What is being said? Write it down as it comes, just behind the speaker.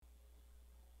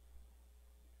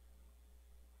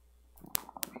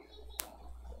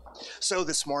So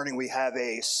this morning we have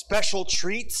a special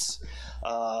treat.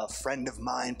 A friend of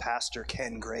mine, Pastor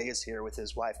Ken Gray, is here with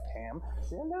his wife Pam.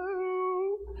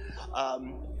 Hello.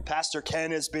 Pastor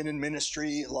Ken has been in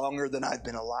ministry longer than I've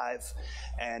been alive,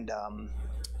 and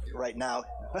right now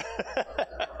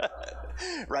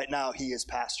he is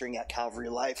pastoring at Calvary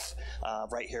Life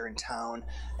right here in town,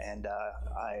 and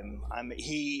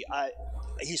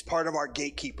he's part of our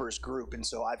gatekeepers group, and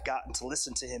so I've gotten to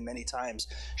listen to him many times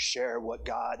share what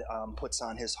God puts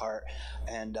on his heart,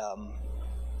 and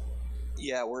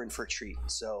yeah, we're in for a treat.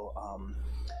 So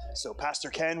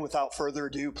Pastor Ken, without further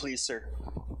ado, please, sir.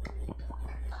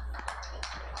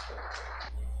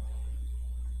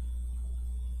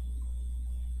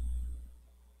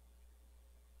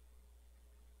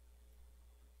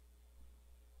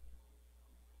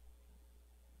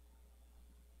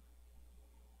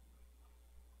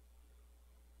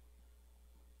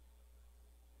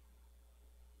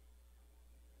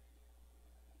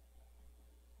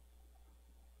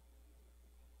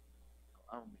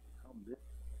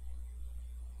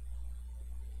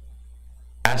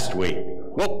 Last week.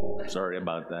 Whoa, sorry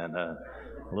about that. A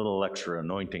little extra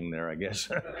anointing there, I guess.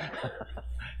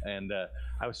 And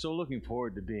I was so looking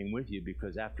forward to being with you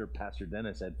because after Pastor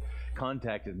Dennis had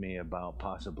contacted me about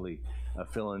possibly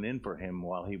filling in for him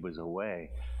while he was away,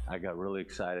 I got really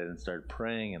excited and started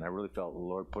praying, and I really felt the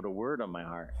Lord put a word on my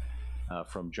heart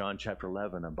from John chapter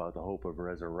 11 about the hope of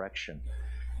resurrection.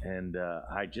 And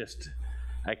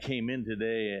I came in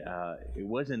today, it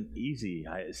wasn't easy.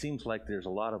 It seems like there's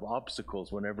a lot of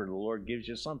obstacles whenever the Lord gives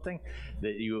you something,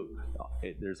 that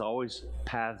there's always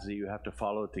paths that you have to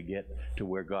follow to get to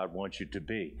where God wants you to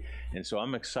be. And so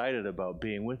I'm excited about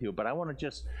being with you. But I want to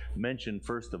just mention,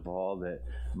 first of all, that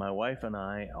my wife and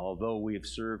I, although we have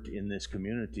served in this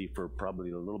community for probably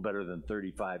a little better than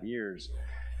 35 years,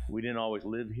 we didn't always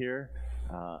live here.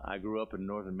 I grew up in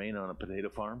northern Maine on a potato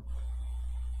farm.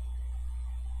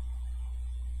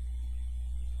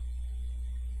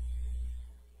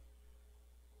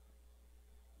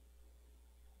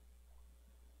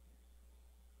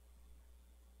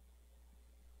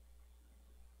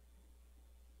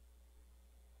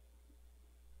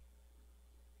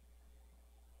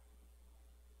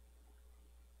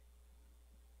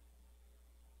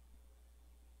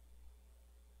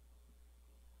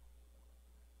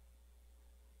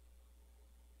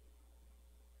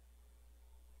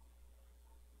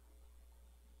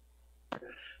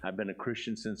 I've been a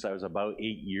Christian since I was about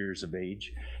 8 years of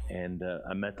age, and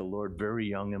I met the Lord very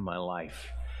young in my life.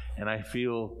 And I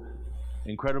feel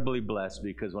incredibly blessed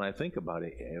because when I think about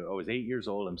it, I was 8 years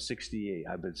old, I'm 68.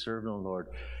 I've been serving the Lord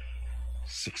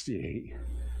 68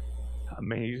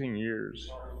 amazing years.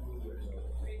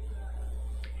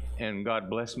 And God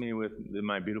blessed me with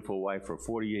my beautiful wife for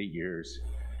 48 years.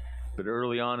 But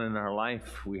early on in our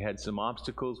life, we had some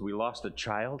obstacles. We lost a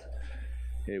child.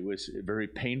 It was very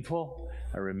painful.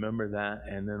 I remember that.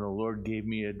 And then the Lord gave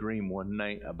me a dream one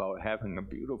night about having a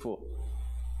beautiful...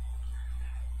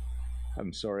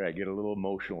 I'm sorry, I get a little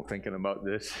emotional thinking about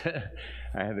this.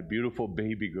 I had a beautiful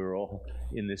baby girl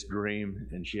in this dream,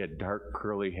 and she had dark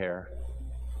curly hair.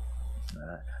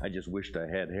 I just wished I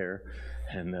had hair.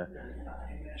 And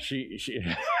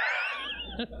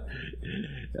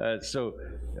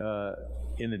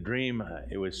in the dream,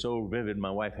 it was so vivid.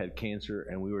 My wife had cancer,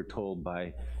 and we were told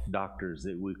by doctors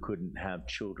that we couldn't have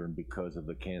children because of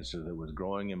the cancer that was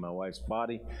growing in my wife's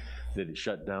body, that it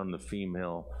shut down the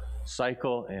female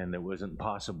cycle, and it wasn't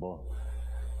possible.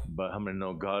 But how many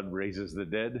know God raises the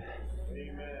dead?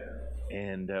 Amen.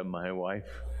 And my wife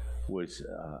was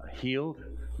healed.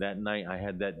 That night I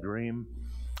had that dream.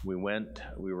 We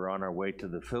were on our way to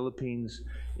the Philippines.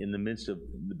 In the midst of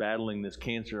battling this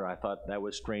cancer, I thought that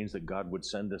was strange that God would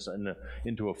send us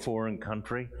into a foreign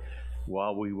country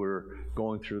while we were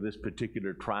going through this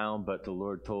particular trial, but the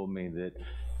Lord told me that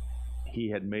He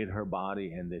had made her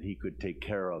body and that He could take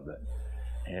care of it.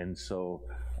 And so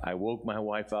I woke my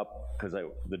wife up, because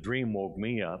the dream woke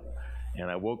me up, and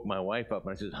I woke my wife up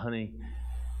and I said, "Honey,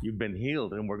 you've been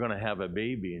healed and we're going to have a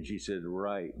baby." And she said,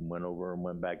 "Right," and went over and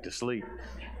went back to sleep.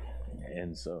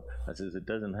 And so I says, "It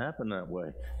doesn't happen that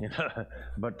way,"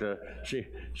 But she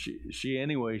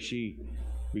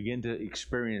began to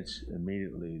experience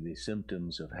immediately the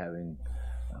symptoms of having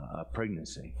a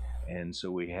pregnancy. And so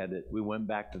we went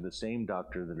back to the same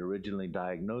doctor that originally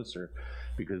diagnosed her,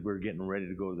 because we were getting ready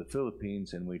to go to the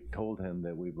Philippines, and we told him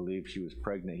that we believed she was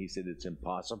pregnant. He said, "It's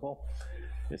impossible.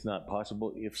 It's not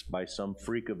possible. If by some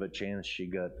freak of a chance she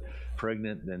got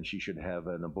pregnant, then she should have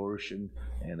an abortion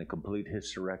and a complete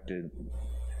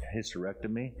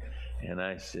hysterectomy." And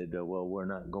I said, "Well, we're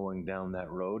not going down that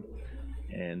road."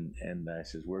 And I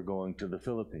says, we're going to the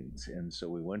Philippines. And so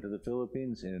we went to the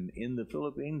Philippines, and in the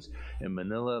Philippines, in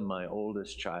Manila, my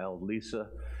oldest child, Lisa,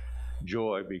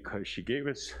 joy, because she gave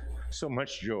us so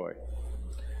much joy.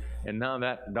 And now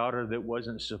that daughter that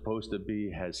wasn't supposed to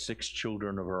be has 6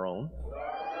 children of her own.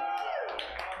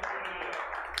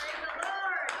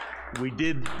 We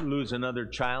did lose another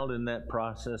child in that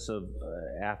process of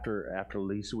after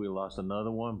Lisa, we lost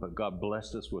another one, but God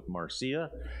blessed us with Marcia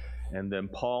and then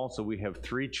Paul. So we have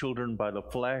 3 children by the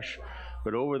flesh.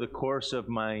 But over the course of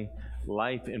my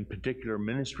life, in particular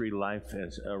ministry life,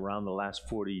 as around the last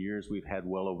 40 years, we've had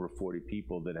well over 40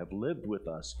 people that have lived with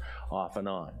us off and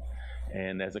on.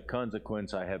 And as a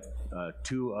consequence, I have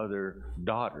 2 other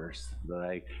daughters that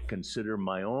I consider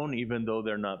my own, even though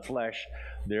they're not flesh.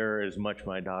 They're as much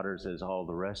my daughters as all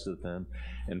the rest of them.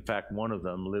 In fact, one of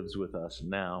them lives with us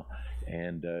now,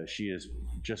 and she has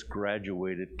just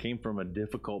graduated, came from a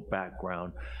difficult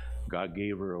background. God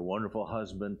gave her a wonderful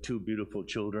husband, 2 beautiful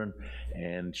children,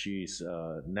 and she's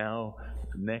now,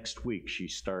 next week, she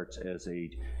starts as a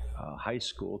high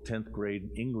school 10th grade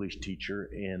English teacher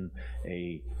in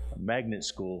a magnet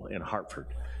school in Hartford.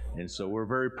 And so we're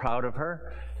very proud of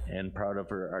her and proud of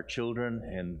our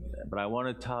children. But I want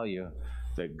to tell you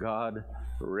that God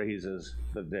raises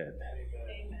the dead.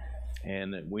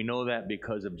 And we know that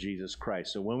because of Jesus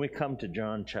Christ. So when we come to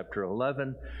John chapter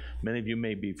 11, many of you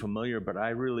may be familiar, but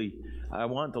I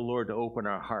want the Lord to open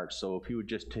our hearts. So if you would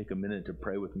just take a minute to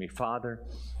pray with me. Father,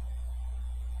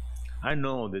 I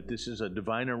know that this is a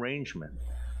divine arrangement,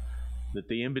 that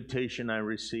the invitation I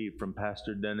received from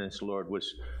Pastor Dennis, Lord,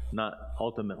 was not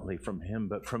ultimately from him,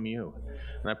 but from you.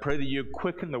 And I pray that you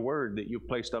quicken the word that you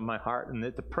placed on my heart, and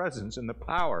that the presence and the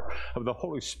power of the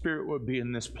Holy Spirit would be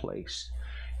in this place.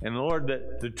 And Lord,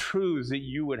 that the truths that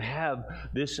you would have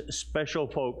this special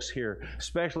folks here,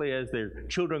 especially as their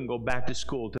children go back to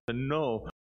school, to know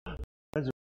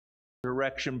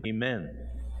resurrection. Amen.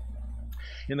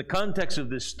 In the context of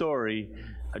this story,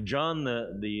 John,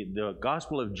 the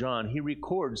Gospel of John, he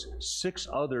records 6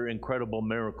 other incredible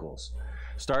miracles,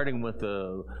 starting with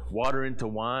the water into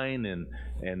wine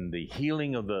and the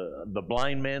healing of the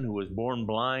blind man who was born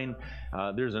blind.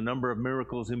 There's a number of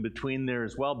miracles in between there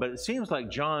as well, but it seems like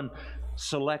John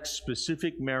selects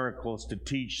specific miracles to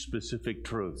teach specific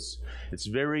truths. It's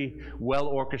very well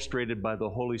orchestrated by the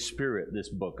Holy Spirit, this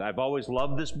book. I've always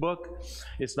loved this book.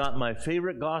 It's not my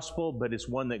favorite gospel, but it's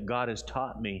one that God has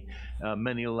taught me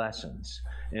many lessons.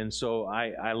 And so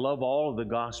I love all of the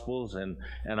Gospels, and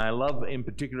I love in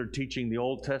particular teaching the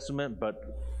Old Testament,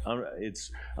 but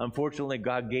it's unfortunately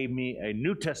God gave me a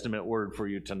New Testament word for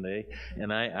you today,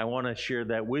 and I want to share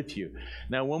that with you.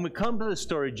 Now, when we come to the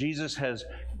story, Jesus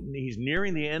he's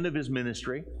nearing the end of his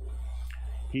ministry.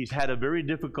 He's had a very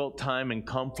difficult time in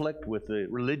conflict with the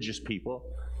religious people.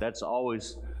 That's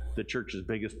always the church's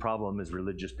biggest problem, is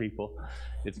religious people.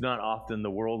 It's not often the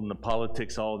world and the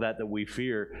politics, all of that we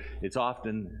fear. It's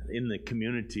often in the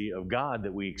community of God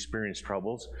that we experience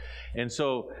troubles. And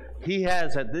so he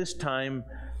has at this time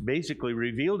basically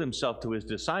revealed himself to his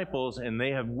disciples, and they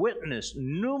have witnessed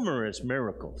numerous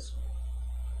miracles.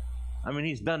 I mean,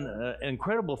 he's done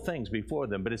incredible things before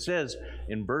them. But it says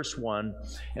in verse 1,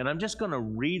 and I'm just going to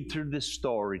read through this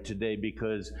story today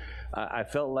because I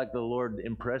felt like the Lord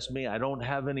impressed me. I don't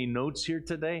have any notes here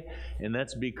today, and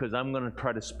that's because I'm going to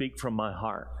try to speak from my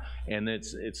heart. And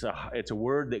it's a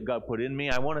word that God put in me.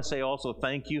 I want to say also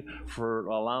thank you for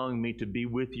allowing me to be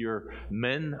with your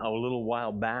men a little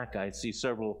while back. I see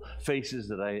several faces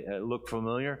that I look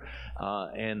familiar,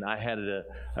 and I had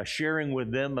a sharing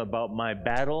with them about my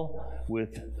battle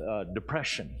with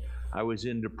depression. I was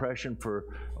in depression for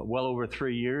well over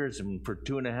 3 years, and for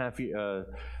 2.5 years,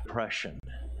 depression.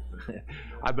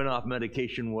 I've been off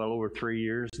medication well over 3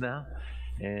 years now,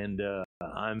 and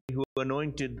I'm who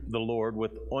anointed the Lord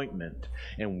with ointment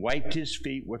and wiped his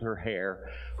feet with her hair,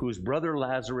 whose brother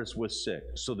Lazarus was sick.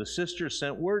 So the sisters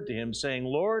sent word to him, saying,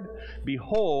 Lord,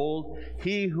 behold,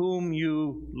 he whom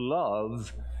you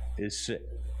love is sick.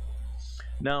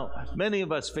 Now, many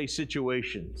of us face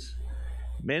situations.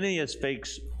 Many of us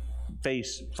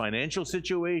face financial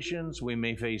situations. We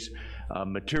may face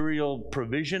material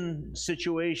provision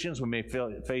situations. We may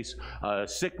face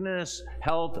sickness,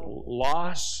 health,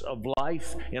 loss of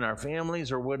life in our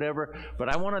families or whatever. But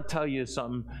I want to tell you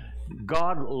something.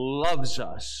 God loves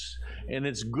us. And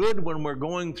it's good when we're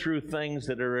going through things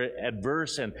that are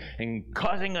adverse and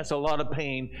causing us a lot of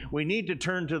pain. We need to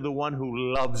turn to the one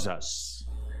who loves us.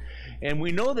 And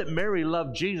we know that Mary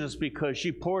loved Jesus because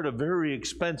she poured a very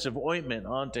expensive ointment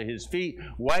onto his feet,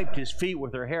 wiped his feet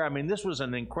with her hair. I mean, this was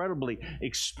an incredibly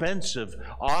expensive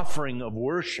offering of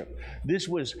worship. This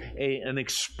was an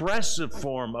expressive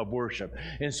form of worship.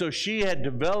 And so she had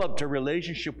developed a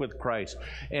relationship with Christ.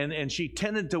 And she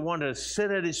tended to want to sit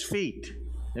at his feet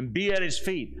and be at his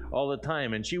feet all the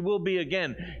time. And she will be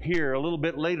again here a little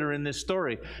bit later in this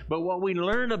story. But what we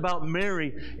learn about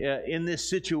Mary in this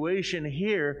situation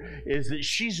here is that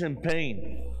she's in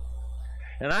pain.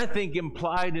 And I think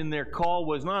implied in their call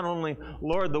was not only,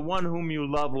 Lord, the one whom you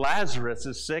love, Lazarus,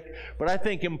 is sick, but I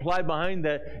think implied behind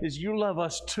that is you love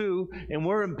us too, and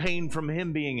we're in pain from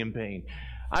him being in pain.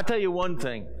 I'll tell you one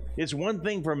thing. It's one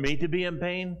thing for me to be in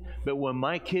pain, but when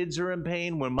my kids are in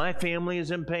pain, when my family is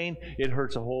in pain, it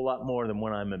hurts a whole lot more than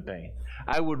when I'm in pain.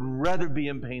 I would rather be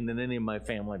in pain than any of my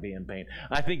family be in pain.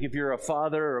 I think if you're a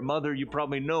father or a mother, you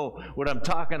probably know what I'm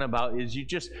talking about. Is you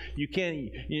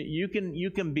can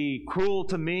be cruel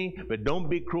to me, but don't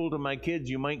be cruel to my kids.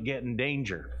 You might get in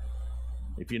danger,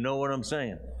 if you know what I'm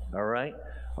saying. All right?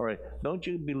 All right. Don't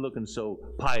you be looking so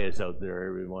pious out there,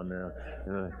 everyone.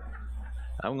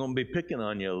 I'm going to be picking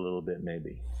on you a little bit,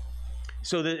 maybe.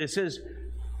 So it says,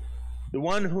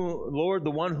 Lord,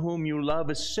 the one whom you love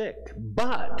is sick.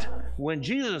 But when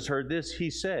Jesus heard this,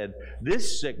 he said,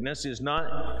 this sickness is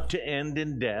not to end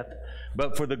in death,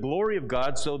 but for the glory of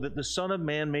God, so that the Son of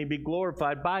Man may be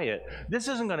glorified by it. This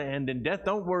isn't going to end in death.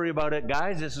 Don't worry about it,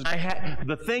 guys.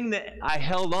 The thing that I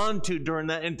held on to during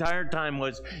that entire time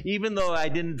was, even though I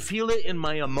didn't feel it in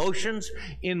my emotions,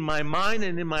 in my mind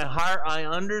and in my heart, I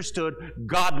understood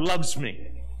God loves me.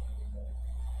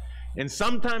 And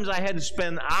sometimes I had to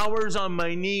spend hours on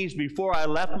my knees before I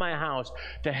left my house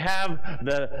to have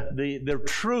the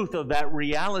truth of that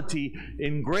reality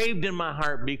engraved in my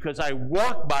heart, because I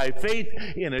walked by faith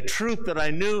in a truth that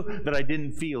I knew that I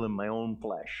didn't feel in my own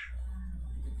flesh.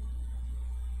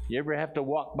 You ever have to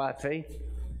walk by faith?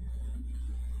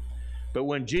 But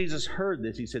when Jesus heard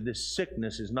this, he said, this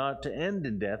sickness is not to end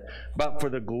in death, but for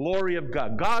the glory of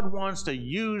God. God wants to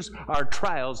use our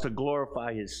trials to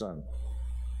glorify his Son.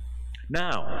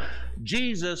 Now,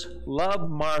 Jesus loved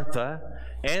Martha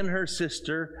and her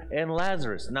sister and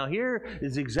Lazarus. Now, here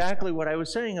is exactly what I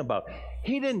was saying about.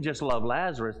 He didn't just love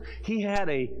Lazarus. He had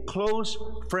a close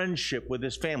friendship with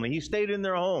his family. He stayed in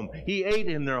their home. He ate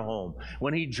in their home.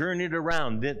 When he journeyed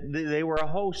around, they were a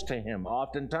host to him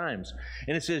oftentimes.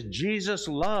 And it says Jesus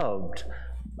loved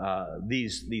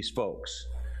these folks.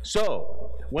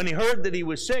 So, when he heard that he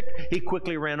was sick, he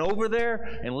quickly ran over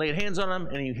there and laid hands on him,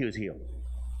 and he was healed.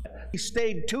 He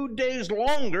stayed 2 days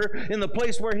longer in the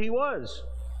place where he was.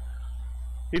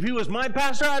 If he was my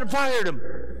pastor, I'd have fired him.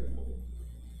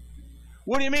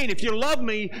 What do you mean? If you love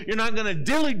me, you're not going to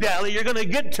dilly-dally, you're going to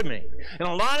get to me. And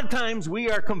a lot of times we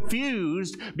are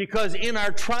confused because in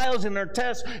our trials and our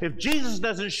tests, if Jesus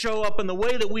doesn't show up in the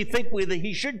way that we think that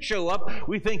he should show up,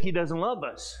 we think he doesn't love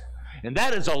us. And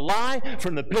that is a lie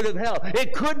from the pit of hell.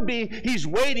 It could be he's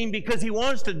waiting because he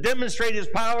wants to demonstrate his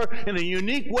power in a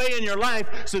unique way in your life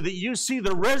so that you see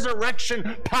the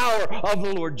resurrection power of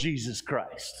the Lord Jesus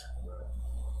Christ.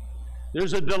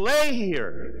 There's a delay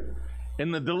here.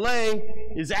 And the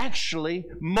delay is actually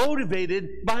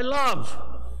motivated by love.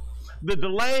 The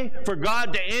delay for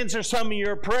God to answer some of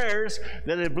your prayers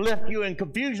that have left you in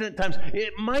confusion at times,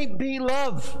 it might be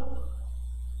love.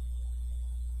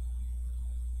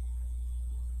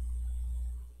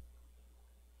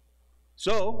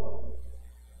 So,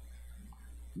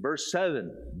 verse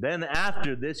 7, then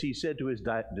after this he said to his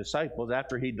disciples,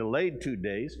 after he delayed 2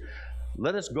 days,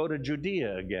 let us go to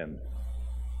Judea again.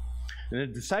 And the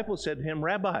disciples said to him,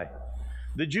 Rabbi,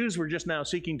 the Jews were just now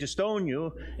seeking to stone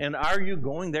you, and are you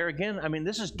going there again? I mean,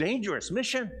 this is dangerous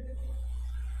mission.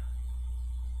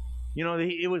 You know,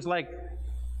 it was like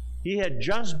he had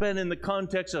just been in the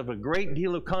context of a great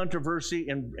deal of controversy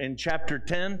in chapter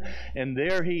 10, and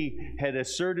there he had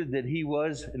asserted that he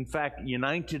was, in fact,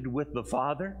 united with the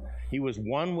Father. He was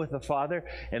one with the Father,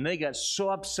 and they got so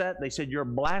upset. They said, you're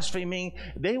blaspheming.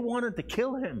 They wanted to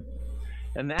kill him.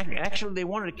 And actually, they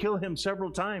wanted to kill him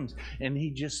several times, and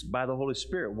he just, by the Holy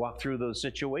Spirit, walked through those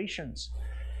situations.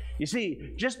 You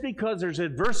see, just because there's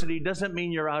adversity doesn't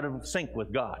mean you're out of sync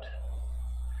with God.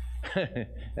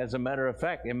 As a matter of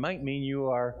fact, it might mean you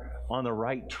are on the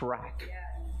right track.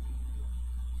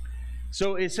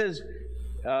 So it says,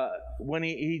 when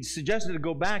he suggested to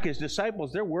go back, his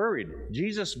disciples, they're worried.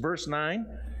 Jesus, verse 9,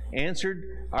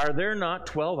 answered, are there not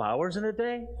 12 hours in a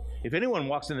day? If anyone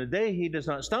walks in a day, he does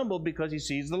not stumble because he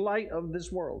sees the light of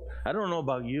this world. I don't know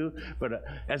about you, but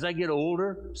as I get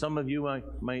older, some of you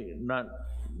might not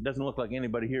doesn't look like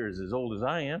anybody here is as old as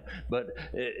I am. But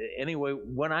anyway,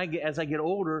 as I get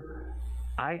older,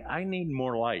 I need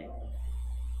more light.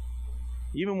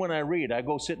 Even when I read, I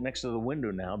go sit next to the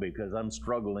window now because I'm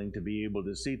struggling to be able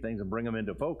to see things and bring them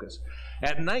into focus.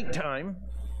 At nighttime,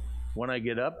 when I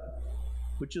get up,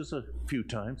 which is a few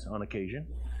times on occasion,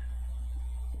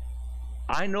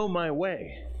 I know my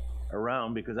way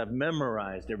around because I've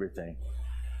memorized everything.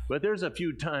 But there's a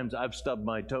few times I've stubbed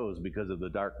my toes because of the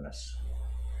darkness.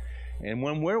 And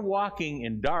when we're walking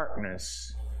in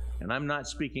darkness, and I'm not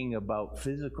speaking about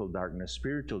physical darkness,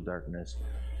 spiritual darkness,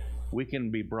 we can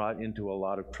be brought into a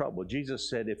lot of trouble. Jesus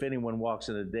said, if anyone walks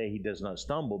in the day, he does not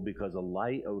stumble because the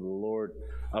light of the Lord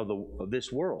of this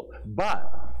world.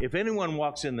 But if anyone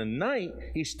walks in the night,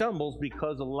 he stumbles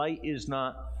because the light is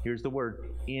not, here's the word,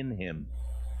 in him.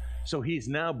 So he's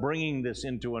now bringing this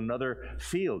into another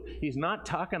field. He's not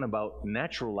talking about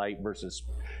natural light versus,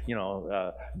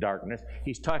 darkness.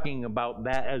 He's talking about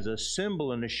that as a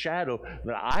symbol and a shadow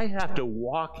that I have to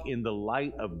walk in the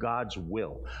light of God's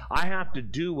will. I have to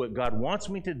do what God wants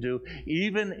me to do,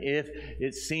 even if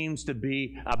it seems to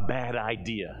be a bad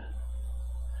idea.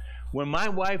 When my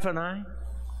wife and I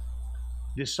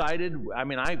decided,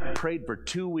 I prayed for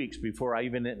 2 weeks before I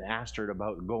even asked her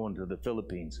about going to the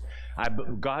Philippines.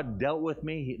 God dealt with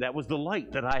me. That was the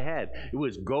light that I had. It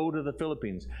was go to the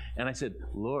Philippines. And I said,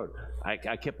 Lord,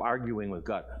 I kept arguing with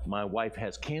God. My wife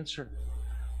has cancer.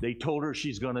 They told her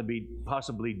she's going to be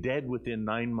possibly dead within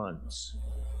 9 months.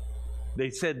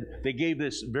 They gave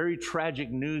this very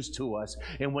tragic news to us.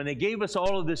 And when they gave us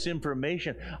all of this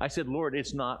information, I said, Lord,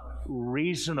 it's not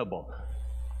reasonable.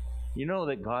 You know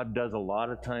that God does a lot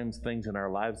of times things in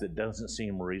our lives that doesn't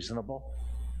seem reasonable?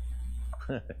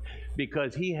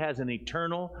 Because he has an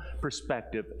eternal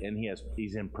perspective and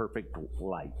he's in perfect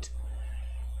light.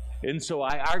 And so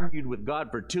I argued with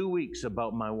God for 2 weeks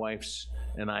about my wife's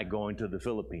and I going to the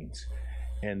Philippines.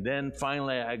 And then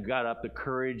finally I got up the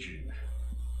courage,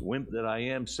 wimp that I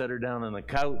am, set her down on the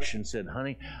couch and said,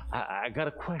 honey, I got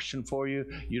a question for you.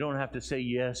 You don't have to say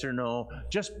yes or no.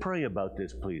 Just pray about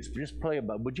this, please.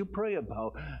 Would you pray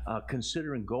about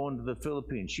considering going to the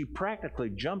Philippines? She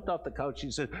practically jumped off the couch. She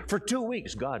said, for 2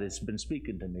 weeks, God has been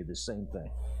speaking to me the same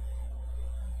thing.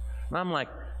 And I'm like,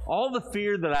 all the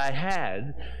fear that I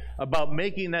had about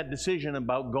making that decision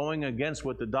about going against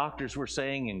what the doctors were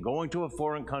saying and going to a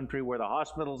foreign country where the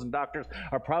hospitals and doctors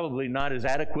are probably not as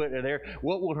adequate there.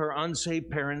 What will her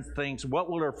unsaved parents think? What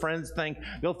will her friends think?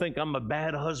 They'll think I'm a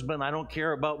bad husband. I don't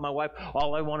care about my wife.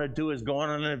 All I want to do is go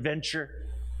on an adventure.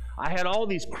 I had all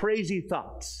these crazy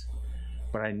thoughts,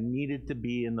 but I needed to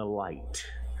be in the light.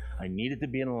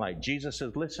 Jesus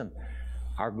says, listen,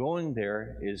 our going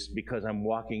there is because I'm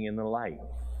walking in the light.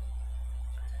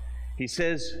 He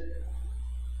says,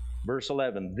 verse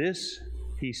 11, this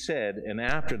he said, and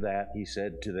after that he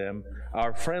said to them,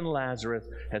 our friend Lazarus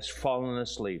has fallen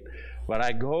asleep, but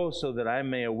I go so that I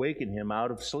may awaken him out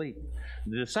of sleep.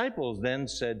 The disciples then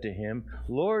said to him,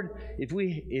 Lord, if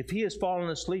he has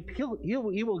fallen asleep, he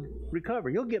will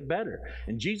recover. He'll get better.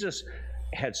 And Jesus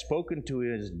had spoken to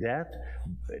his death.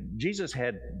 Jesus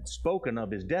had spoken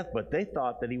of his death, but they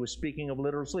thought that he was speaking of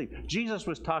literal sleep. Jesus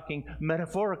was talking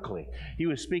metaphorically. He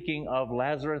was speaking of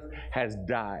Lazarus has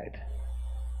died.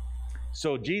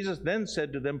 So Jesus then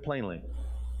said to them plainly,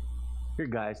 here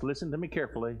guys, listen to me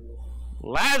carefully.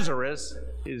 Lazarus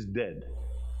is dead.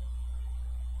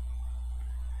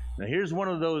 Now here's one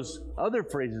of those other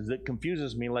phrases that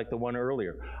confuses me like the one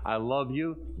earlier. I love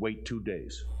you, wait 2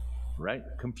 days. Right?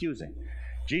 Confusing.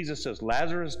 Jesus says,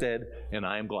 Lazarus dead, and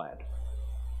I am glad.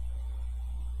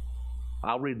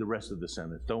 I'll read the rest of the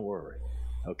sentence. Don't worry.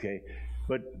 Okay?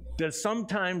 But does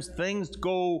sometimes things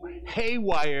go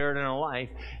haywire in our life,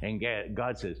 and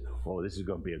God says, oh, this is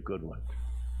going to be a good one.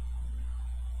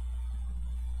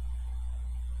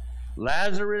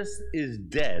 Lazarus is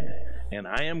dead, and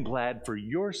I am glad for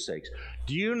your sakes.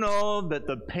 Do you know that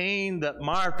the pain that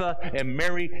Martha and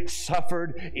Mary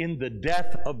suffered in the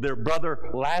death of their brother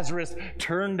Lazarus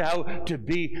turned out to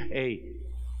be an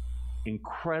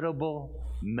incredible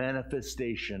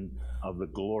manifestation of the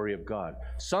glory of God?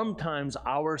 Sometimes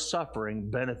our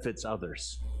suffering benefits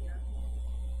others.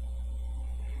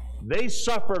 They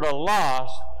suffered a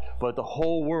loss, but the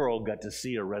whole world got to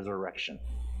see a resurrection.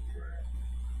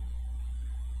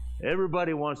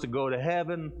 Everybody wants to go to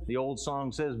heaven, the old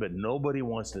song says, but nobody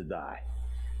wants to die.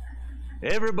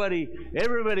 Everybody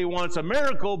wants a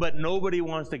miracle, but nobody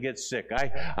wants to get sick.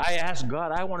 I asked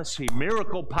God, I want to see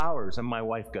miracle powers, and my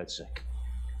wife got sick.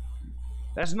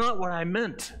 That's not what I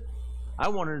meant. I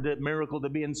wanted that miracle to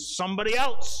be in somebody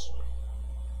else.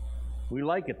 We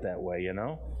like it that way, you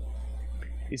know.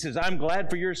 He says, I'm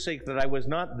glad for your sake that I was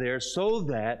not there, so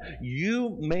that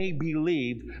you may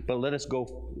believe, but let's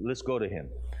go to him.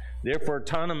 Therefore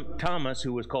Thomas,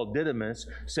 who was called Didymus,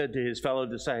 said to his fellow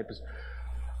disciples,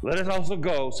 let us also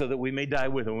go so that we may die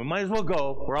with him. We might as well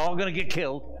go. We're all going to get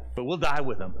killed, but we'll die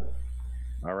with him.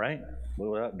 All right?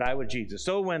 We'll die with Jesus.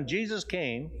 So when Jesus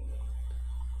came,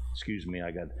 excuse me,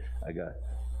 I got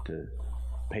to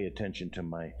pay attention to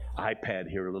my iPad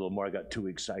here a little more. I got too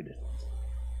excited.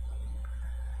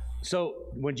 So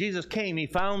when Jesus came, he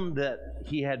found that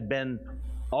he had been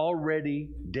already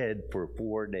dead for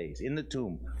 4 days, in the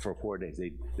tomb for 4 days.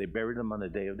 They buried him on the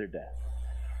day of their death.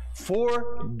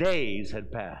 4 days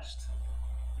had passed.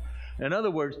 In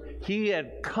other words, he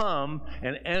had come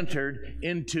and entered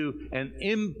into an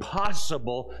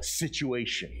impossible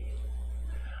situation.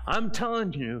 I'm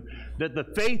telling you that the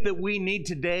faith that we need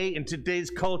today in today's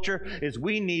culture is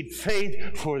we need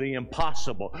faith for the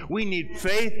impossible. We need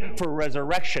faith for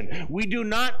resurrection. We do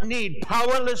not need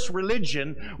powerless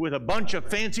religion with a bunch of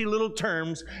fancy little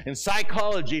terms in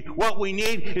psychology. What we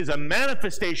need is a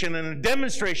manifestation and a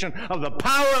demonstration of the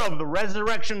power of the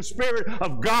resurrection spirit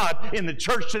of God in the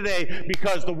church today,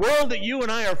 because the world that you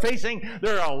and I are facing,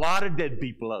 there are a lot of dead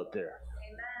people out there.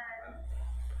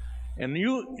 And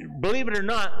you, believe it or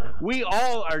not, we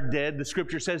all are dead, the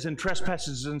scripture says, in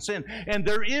trespasses and sin. And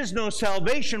there is no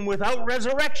salvation without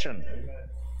resurrection.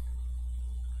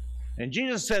 And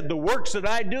Jesus said, the works that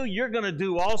I do, you're going to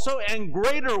do also, and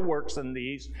greater works than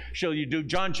these shall you do.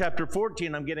 John chapter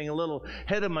 14, I'm getting a little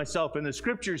ahead of myself in the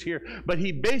scriptures here, but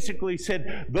he basically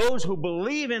said, those who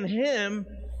believe in him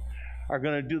are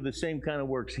going to do the same kind of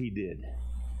works he did.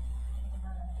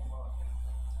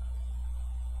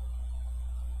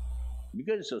 You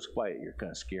guys are so quiet, you're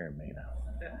kind of scaring me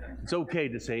now. It's okay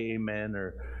to say amen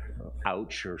or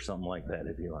ouch or something like that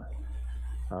if you want.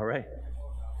 All right?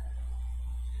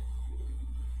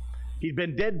 He'd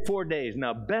been dead 4 days.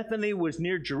 Now, Bethany was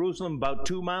near Jerusalem, about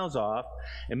 2 miles off,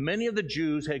 and many of the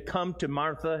Jews had come to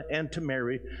Martha and to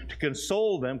Mary to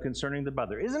console them concerning the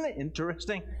brother. Isn't it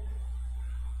interesting?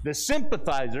 The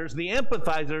sympathizers, the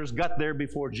empathizers got there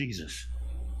before Jesus.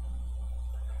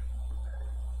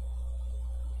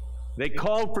 They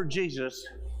called for Jesus,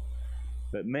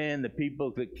 but man, the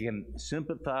people that can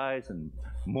sympathize and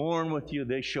mourn with you,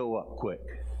 they show up quick.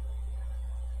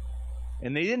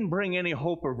 And they didn't bring any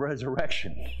hope of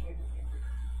resurrection.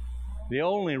 They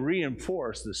only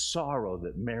reinforced the sorrow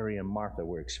that Mary and Martha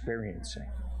were experiencing.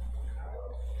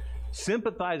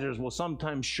 Sympathizers will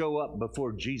sometimes show up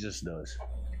before Jesus does.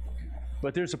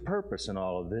 But there's a purpose in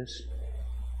all of this.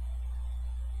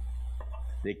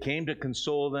 They came to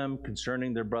console them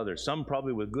concerning their brother. Some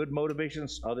probably with good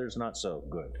motivations, others not so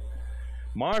good.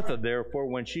 Martha, therefore,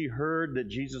 when she heard that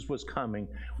Jesus was coming,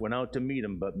 went out to meet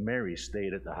him, but Mary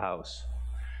stayed at the house.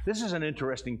 This is an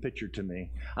interesting picture to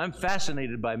me. I'm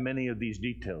fascinated by many of these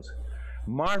details.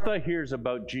 Martha hears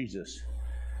about Jesus,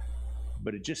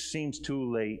 but it just seems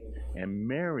too late, and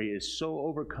Mary is so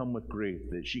overcome with grief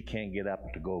that she can't get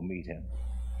up to go meet him.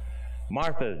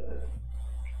 Martha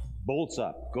bolts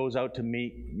up, goes out to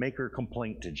make her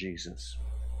complaint to Jesus.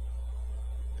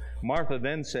 Martha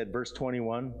then said, verse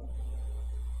 21,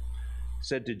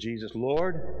 said to Jesus,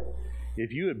 Lord,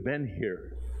 if you had been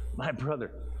here, my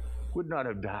brother would not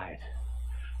have died.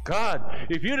 God,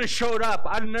 if you'd have showed up,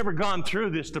 I'd have never gone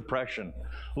through this depression.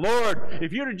 Lord,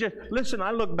 if you'd have just, listen, I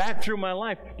look back through my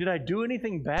life. Did I do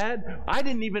anything bad? I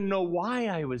didn't even know why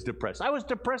I was depressed. I was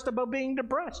depressed about being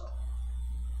depressed.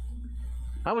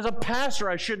 I was a pastor.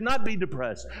 I should not be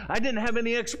depressed. I didn't have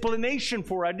any explanation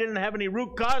for it. I didn't have any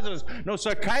root causes. No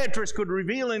psychiatrist could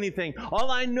reveal anything.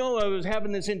 All I know, I was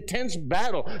having this intense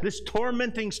battle, this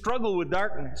tormenting struggle with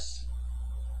darkness.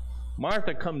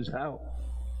 Martha comes out.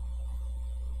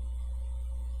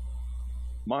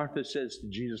 Martha says to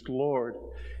Jesus, Lord,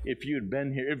 if you had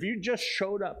been here, if you just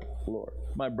showed up, Lord,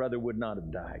 my brother would not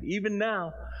have died. Even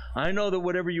now, I know that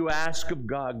whatever you ask of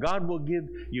God, God will give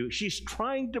you. She's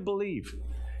trying to believe.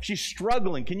 She's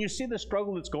struggling. Can you see the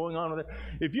struggle that's going on with her?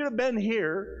 If you'd have been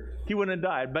here, he wouldn't have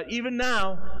died. But even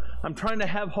now, I'm trying to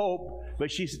have hope,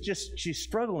 but she's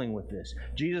struggling with this.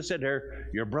 Jesus said to her,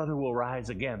 your brother will rise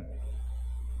again.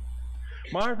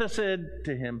 Martha said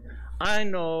to him, I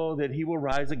know that he will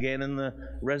rise again in the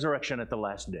resurrection at the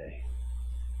last day.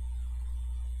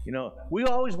 You know, we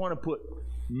always want to put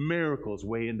miracles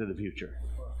way into the future.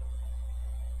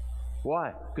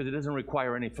 Why? Because it doesn't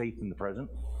require any faith in the present.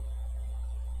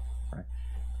 Right?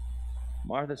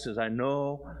 Martha says, I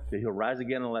know that he'll rise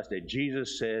again on the last day.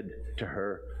 Jesus said to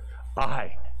her,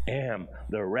 I am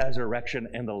the resurrection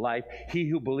and the life. He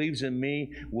who believes in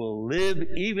me will live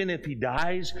even if he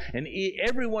dies, and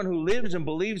everyone who lives and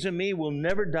believes in me will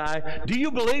never die. Do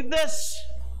you believe this?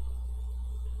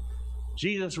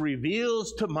 Jesus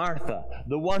reveals to Martha,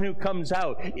 the one who comes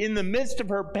out, in the midst of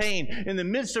her pain, in the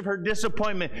midst of her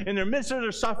disappointment, in the midst of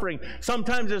her suffering.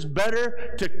 Sometimes it's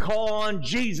better to call on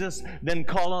Jesus than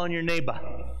call on your neighbor.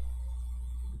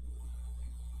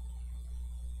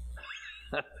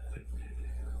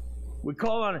 We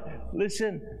call on it.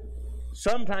 Listen,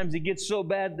 sometimes it gets so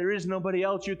bad there is nobody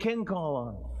else you can call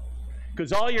on.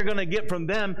 Because all you're going to get from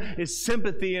them is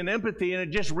sympathy and empathy, and it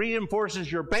just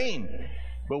reinforces your pain.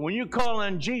 But when you call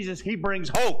on Jesus, He brings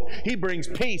hope. He brings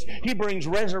peace. He brings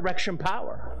resurrection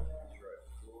power.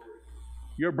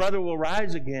 Your brother will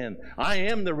rise again. I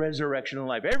am the resurrection and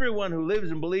life. Everyone who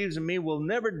lives and believes in me will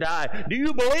never die. Do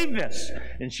you believe this?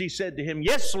 And she said to him,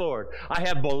 yes, Lord. I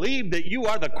have believed that you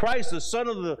are the Christ, the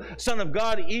Son of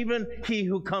God, even He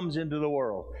who comes into the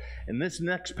world. And this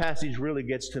next passage really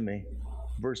gets to me.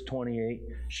 Verse 28,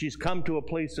 she's come to a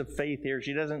place of faith here.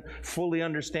 She doesn't fully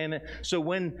understand it. So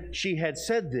when she had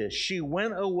said this, she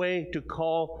went away to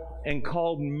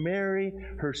called Mary,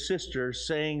 her sister,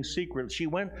 saying secretly. She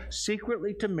went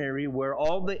secretly to Mary, where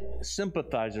all the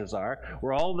sympathizers are,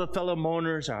 where all the fellow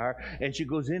mourners are, and she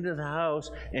goes into the house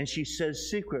and she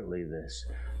says secretly this: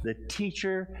 the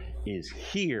teacher is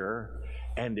here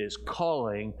and is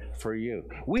calling for you.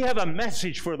 We have a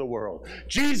message for the world.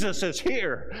 Jesus is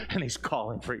here and He's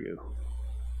calling for you.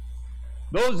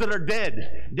 Those that are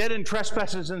dead in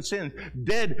trespasses and sins,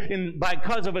 dead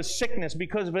because of a sickness,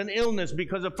 because of an illness,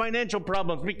 because of financial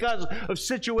problems, because of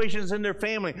situations in their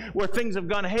family where things have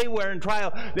gone haywire and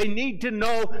trial, they need to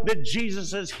know that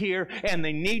Jesus is here, and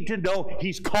they need to know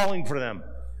He's calling for them.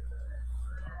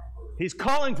 He's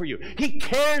calling for you. He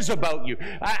cares about you.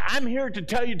 I'm here to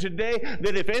tell you today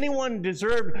that if anyone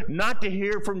deserved not to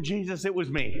hear from Jesus, it was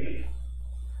me.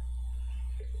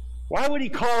 Why would He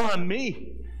call on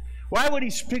me? Why would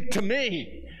He speak to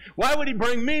me? Why would He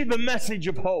bring me the message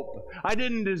of hope? I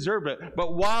didn't deserve it.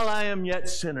 But while I am yet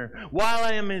sinner, while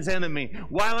I am His enemy,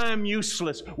 while I am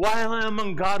useless, while I am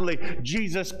ungodly,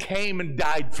 Jesus came and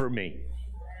died for me.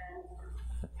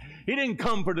 He didn't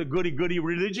come for the goody-goody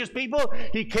religious people.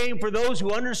 He came for those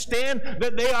who understand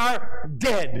that they are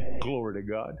dead. Glory to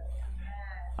God.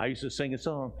 I used to sing a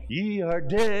song, ye are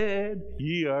dead,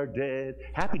 ye are dead.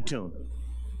 Happy tune.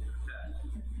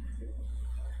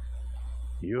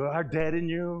 You are dead and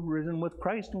you're risen with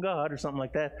Christ and God, or something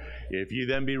like that. If you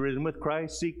then be risen with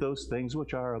Christ, seek those things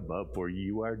which are above, for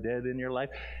you are dead and your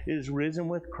life is risen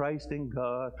with Christ in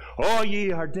God. Oh,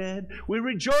 ye are dead. We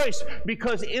rejoice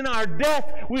because in our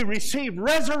death we receive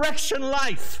resurrection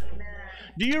life.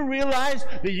 Do you realize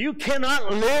that you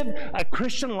cannot live a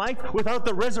Christian life without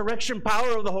the resurrection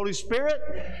power of the Holy Spirit?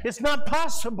 It's not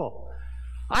possible.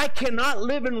 I cannot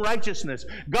live in righteousness.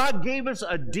 God gave us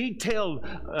a detailed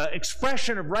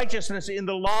expression of righteousness in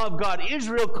the law of God.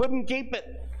 Israel couldn't keep it.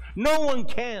 No one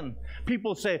can.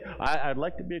 People say, I'd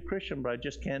like to be a Christian, but I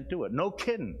just can't do it. No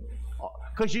kidding.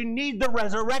 Because you need the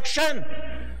resurrection.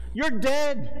 You're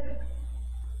dead.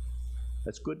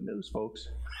 That's good news, folks.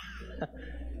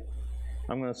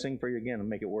 I'm going to sing for you again and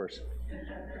make it worse.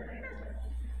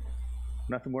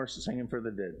 Nothing worse than singing for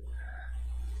the dead.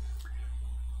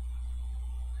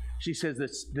 She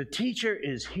says, the teacher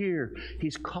is here.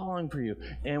 He's calling for you.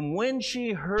 And when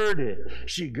she heard it,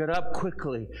 she got up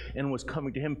quickly and was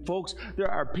coming to Him. Folks, there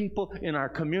are people in our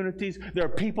communities, there are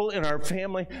people in our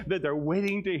family that they're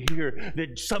waiting to hear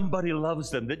that somebody loves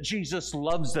them, that Jesus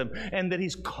loves them, and that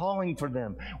He's calling for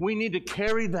them. We need to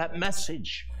carry that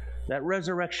message, that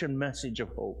resurrection message of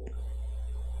hope.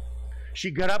 She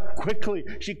got up quickly.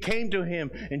 She came to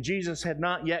Him, and Jesus had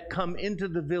not yet come into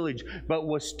the village, but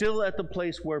was still at the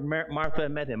place where Martha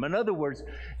met Him. In other words,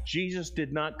 Jesus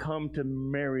did not come to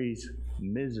Mary's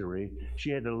misery. She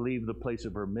had to leave the place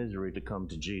of her misery to come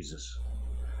to Jesus.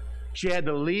 She had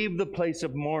to leave the place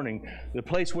of mourning, the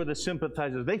place where the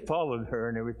sympathizers, they followed her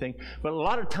and everything. But a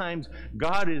lot of times,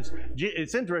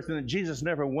 it's interesting that Jesus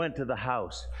never went to the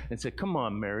house and said, come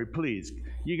on, Mary, please.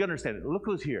 You understand it. Look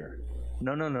who's here.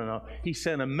 No. He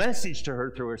sent a message to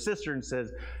her through her sister and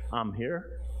says, I'm here,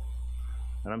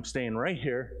 and I'm staying right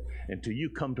here until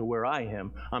you come to where I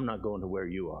am. I'm not going to where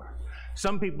you are.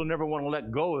 Some people never want to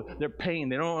let go of their pain.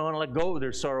 They don't want to let go of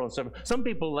their sorrow and suffering. Some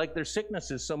people like their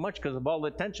sicknesses so much because of all the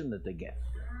attention that they get.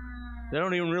 They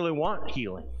don't even really want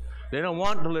healing. They don't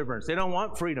want deliverance. They don't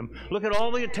want freedom. Look at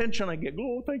all the attention I get.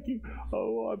 Oh, thank you.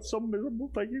 Oh, I'm so miserable.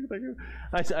 Thank you.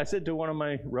 I said to one of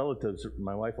my relatives,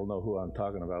 my wife will know who I'm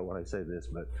talking about when I say this,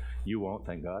 but you won't,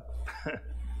 thank God.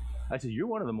 I said, you're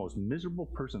one of the most miserable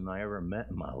person I ever met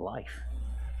in my life.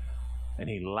 And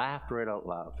he laughed right out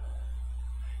loud.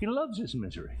 He loves his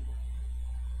misery.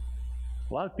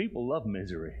 A lot of people love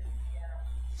misery.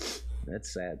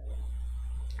 That's sad.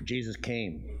 Jesus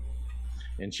came,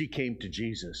 and she came to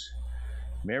Jesus.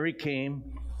 Mary came,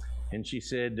 and she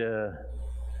said,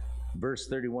 verse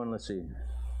 31, let's see.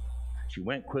 She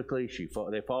went quickly.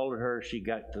 They followed her. She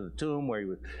got to the tomb where he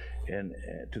was, and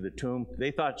to the tomb.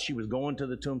 They thought she was going to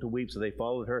the tomb to weep, so they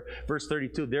followed her. Verse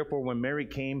 32, therefore, when Mary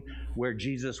came where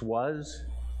Jesus was,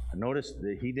 notice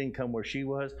that he didn't come where she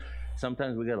was.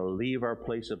 Sometimes we got to leave our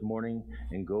place of mourning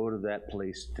and go to that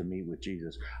place to meet with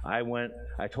Jesus. I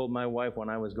told my wife when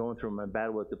I was going through my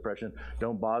battle with depression,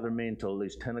 don't bother me until at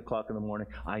least 10 o'clock in the morning.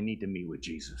 I need to meet with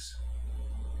Jesus.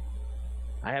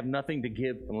 I have nothing to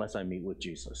give unless I meet with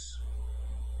Jesus.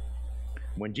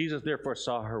 When Jesus therefore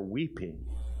saw her weeping,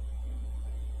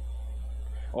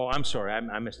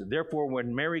 I missed it. Therefore,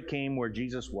 when Mary came where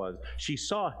Jesus was, she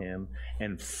saw him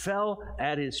and fell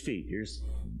at his feet. Here's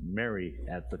Mary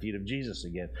at the feet of Jesus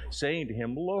again, saying to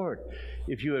him, Lord,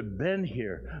 if you had been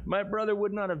here, my brother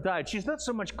would not have died. She's not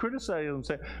so much criticizing him,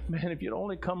 saying, man, if you'd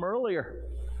only come earlier.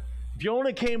 If you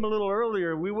only came a little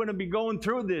earlier, we wouldn't be going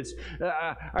through this.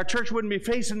 Our church wouldn't be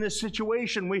facing this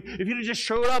situation. If you'd have just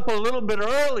showed up a little bit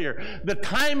earlier. The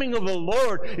timing of the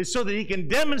Lord is so that he can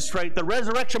demonstrate the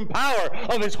resurrection power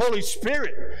of his Holy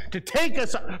Spirit to take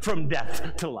us from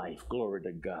death to life. Glory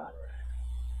to God.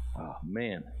 Oh,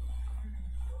 man.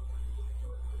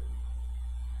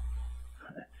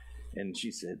 And she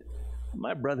said,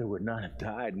 my brother would not have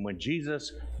died. And when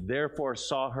Jesus therefore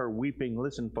saw her weeping,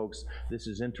 listen, folks, this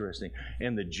is interesting.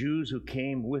 And the Jews who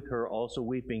came with her also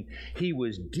weeping, he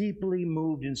was deeply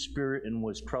moved in spirit and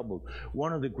was troubled.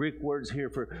 One of the Greek words here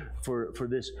for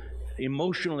this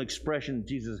emotional expression of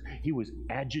Jesus, he was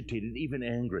agitated, even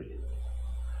angry.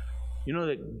 You know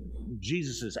that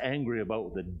Jesus is angry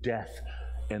about the death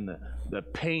and the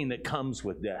pain that comes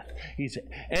with death. He's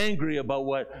angry about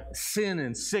what sin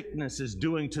and sickness is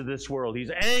doing to this world.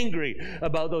 He's angry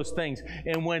about those things.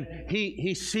 And when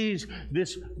he sees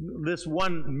this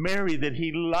one Mary that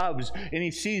he loves, and he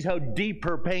sees how deep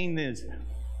her pain is,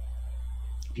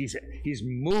 he's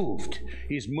moved.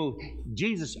 He's moved.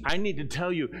 Jesus, I need to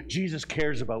tell you, Jesus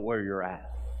cares about where you're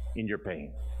at in your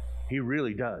pain. He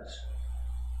really does.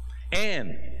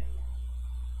 And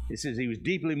it says he was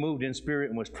deeply moved in spirit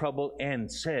and was troubled and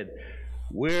said,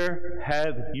 where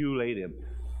have you laid him?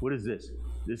 What is this?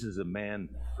 This is a man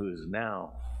who is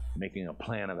now making a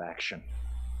plan of action.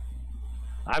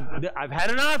 I've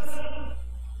had enough.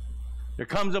 There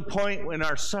comes a point in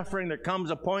our suffering, there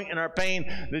comes a point in our pain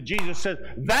that Jesus says,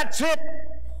 that's it.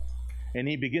 And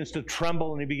he begins to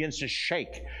tremble and he begins to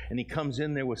shake. And he comes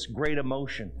in there with great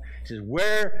emotion. He says,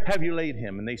 where have you laid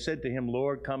him? And they said to him,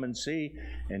 Lord, come and see.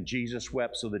 And Jesus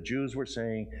wept. So the Jews were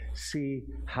saying, see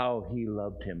how he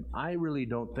loved him. I really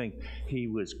don't think he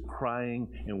was crying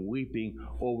and weeping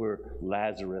over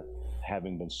Lazarus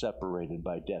having been separated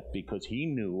by death, because he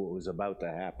knew what was about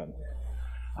to happen.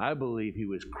 I believe he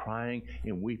was crying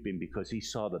and weeping because he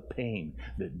saw the pain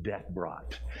that death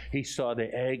brought. He saw the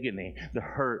agony, the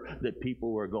hurt that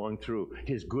people were going through.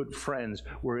 His good friends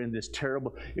were in this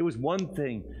terrible... It was one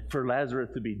thing for Lazarus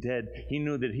to be dead. He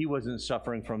knew that he wasn't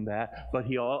suffering from that, but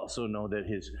he also knew that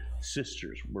his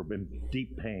sisters were in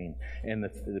deep pain, and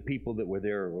the people that were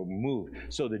there were moved.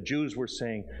 So the Jews were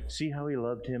saying, see how he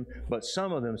loved him? But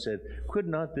some of them said, could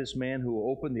not this man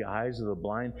who opened the eyes of the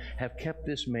blind have kept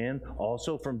this man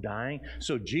also from dying?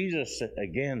 So Jesus,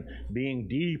 again, being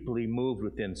deeply moved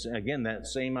within, again, that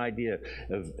same idea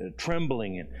of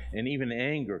trembling and even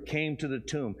anger, came to the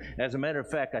tomb. As a matter of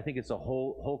fact, I think it's a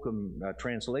Holcomb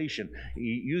translation.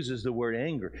 He uses the word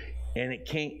anger. And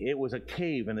it was a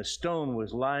cave, and a stone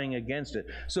was lying against it.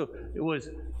 So it was,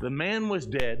 the man was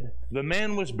dead, the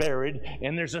man was buried,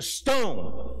 and there's a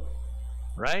stone,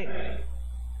 right?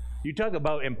 You talk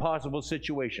about impossible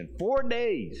situation. 4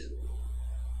 days.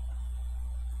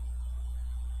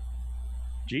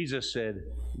 Jesus said,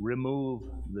 remove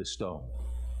the stone.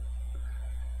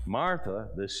 Martha,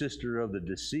 the sister of the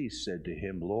deceased, said to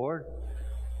him, Lord,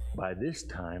 by this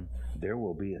time there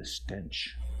will be a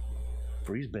stench,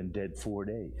 for he's been dead 4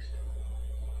 days.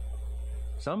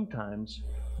 Sometimes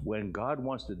when God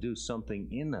wants to do something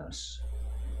in us,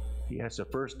 he has to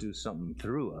first do something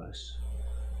through us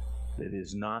that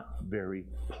is not very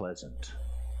pleasant.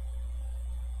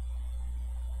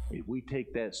 If we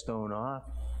take that stone off,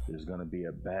 there's going to be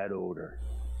a bad odor.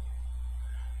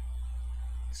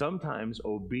 Sometimes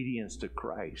obedience to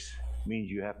Christ means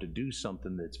you have to do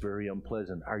something that's very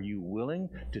unpleasant. Are you willing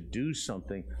to do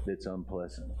something that's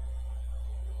unpleasant?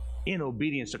 in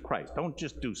obedience to Christ. Don't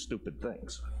just do stupid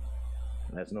things.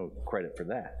 That's no credit for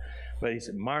that. But he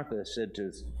said, Martha said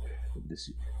to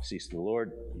the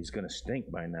Lord, he's going to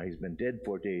stink by now. He's been dead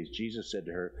 4 days. Jesus said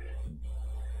to her,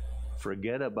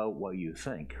 forget about what you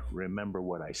think. Remember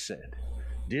what I said.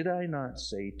 Did I not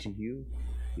say to you,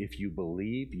 if you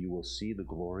believe, you will see the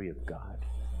glory of God?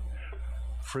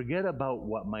 Forget about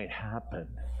what might happen.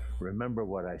 Remember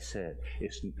what I said.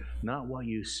 It's not what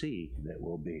you see that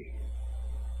will be.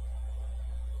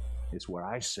 It's what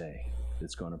I say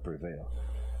that's going to prevail.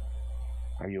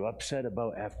 Are you upset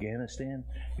about Afghanistan?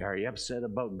 Are you upset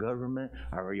about government?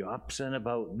 Are you upset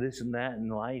about this and that in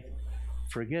life?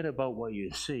 Forget about what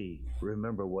you see.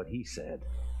 Remember what he said.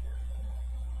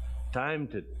 Time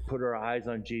to put our eyes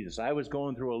on Jesus. I was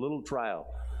going through a little trial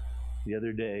the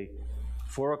other day.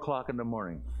 4 o'clock in the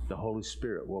morning, the Holy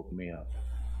Spirit woke me up.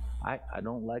 I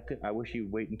don't like it. I wish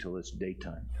he'd wait until it's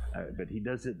daytime. But he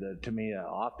does it to me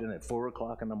often at 4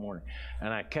 o'clock in the morning.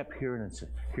 And I kept hearing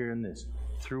this.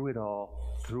 Through it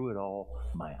all,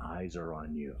 my eyes are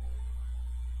on you.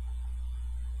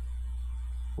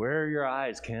 Where are your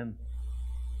eyes, Ken?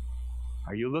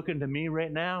 Are you looking to me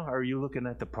right now, or are you looking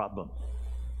at the problem?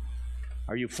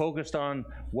 Are you focused on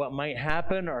what might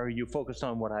happen, or are you focused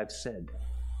on what I've said?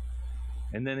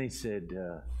 And then he said,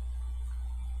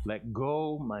 let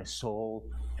go, my soul,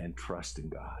 and trust in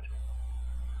God.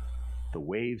 The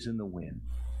waves and the wind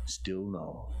still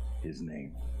know his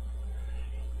name.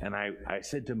 And I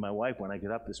said to my wife when I get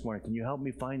up this morning, can you help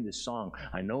me find this song?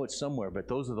 I know it's somewhere, but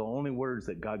those are the only words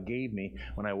that God gave me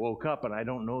when I woke up, and I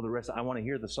don't know the rest. I want to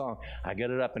hear the song. I get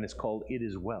it up, and it's called It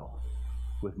Is Well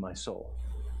With My Soul.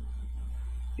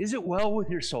 Is it well with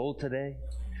your soul today?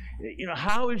 You know,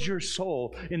 how is your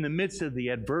soul in the midst of the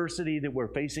adversity that we're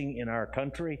facing in our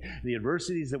country, the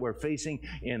adversities that we're facing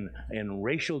in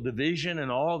racial division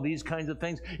and all these kinds of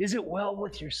things? Is it well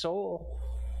with your soul?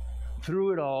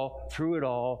 Through it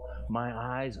all, my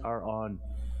eyes are on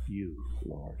you,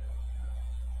 Lord.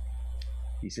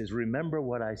 He says, remember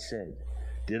what I said.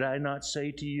 Did I not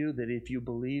say to you that if you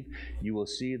believe, you will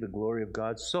see the glory of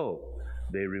God? So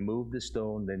they removed the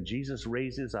stone. Then Jesus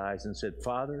raised his eyes and said,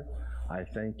 Father, I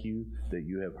thank you that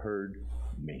you have heard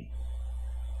me.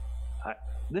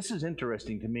 This is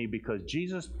interesting to me because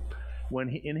Jesus,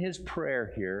 in his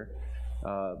prayer here,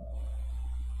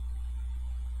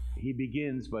 he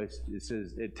begins by,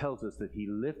 it tells us that he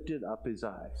lifted up his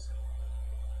eyes.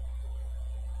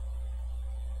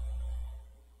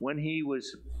 When he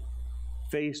was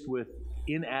faced with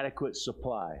inadequate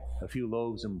supply, a few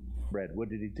loaves and bread, what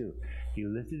did he do? He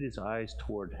lifted his eyes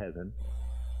toward heaven.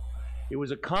 It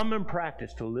was a common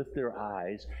practice to lift their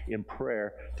eyes in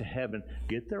prayer to heaven,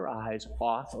 get their eyes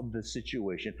off of the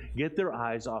situation, get their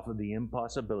eyes off of the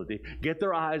impossibility, get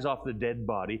their eyes off the dead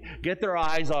body, get their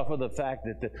eyes off of the fact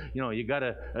that, you got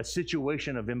a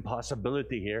situation of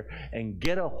impossibility here, and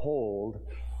get a hold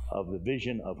of the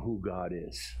vision of who God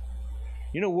is.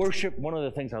 Worship, one of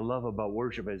the things I love about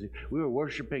worship is we were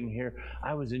worshiping here,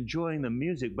 I was enjoying the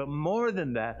music, but more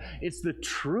than that, it's the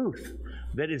truth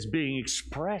that is being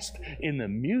expressed in the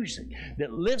music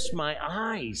that lifts my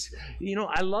eyes.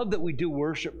 I love that we do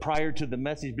worship prior to the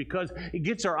message because it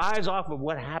gets our eyes off of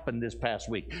what happened this past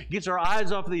week. It gets our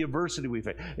eyes off of the adversity we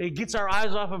face. It gets our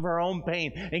eyes off of our own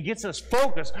pain and gets us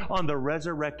focused on the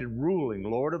resurrected, ruling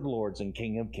Lord of Lords and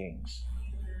King of Kings.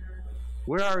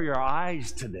 Where are your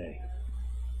eyes today?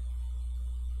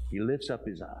 He lifts up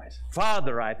his eyes.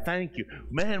 Father, I thank you.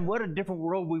 Man, what a different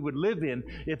world we would live in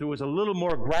if there was a little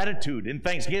more gratitude and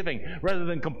thanksgiving rather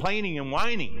than complaining and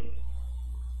whining.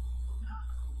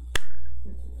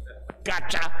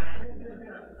 Gotcha.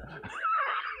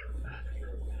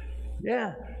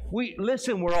 Yeah,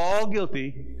 we're all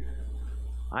guilty.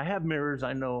 I have mirrors.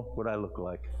 I know what I look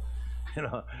like.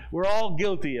 We're all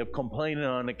guilty of complaining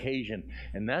on occasion.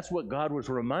 And that's what God was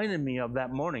reminding me of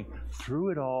that morning.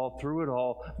 Through it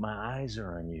all, my eyes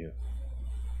are on you.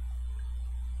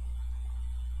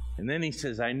 And then he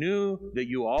says, I knew that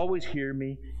you always hear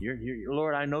me.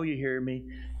 Lord, I know you hear me.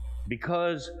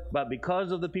 But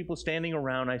because of the people standing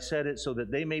around, I said it so that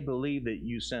they may believe that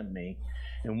you sent me.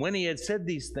 And when he had said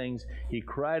these things, he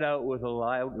cried out with a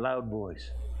loud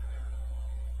voice,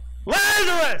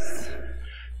 Lazarus!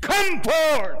 Come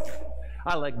forth!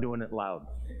 I like doing it loud.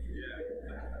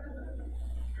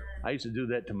 I used to do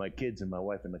that to my kids and my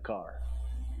wife in the car.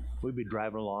 We'd be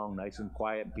driving along nice and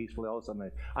quiet and peacefully. All of a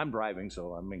sudden, I'm driving,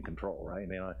 so I'm in control, right?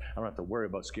 I don't have to worry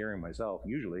about scaring myself,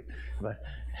 usually. But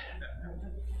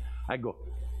I go,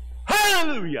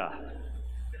 hallelujah!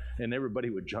 And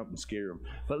everybody would jump and scare them.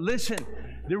 But listen,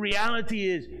 the reality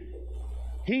is,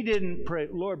 He didn't pray,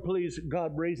 Lord, please,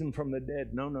 God, raise him from the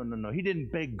dead. No. He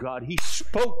didn't beg God. He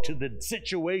spoke to the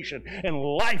situation, and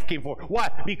life came forth. Why?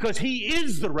 Because he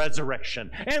is the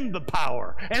resurrection and the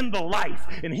power and the life.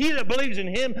 And he that believes in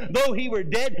him, though he were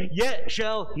dead, yet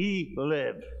shall he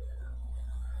live.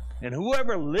 And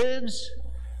whoever lives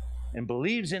and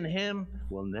believes in him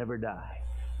will never die.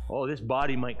 Oh, this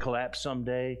body might collapse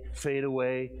someday, fade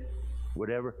away,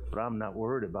 whatever, but I'm not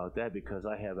worried about that because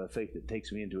I have a faith that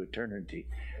takes me into eternity.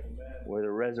 Amen. Where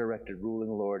the resurrected ruling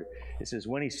Lord. It says,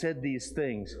 when he said these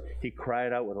things, he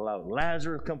cried out with a loud,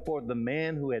 Lazarus, come forth. The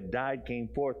man who had died came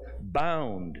forth,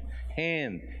 bound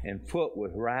hand and foot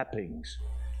with wrappings,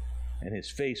 and his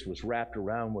face was wrapped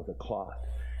around with a cloth.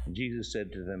 And Jesus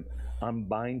said to them,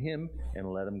 unbind him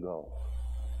and let him go.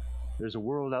 There's a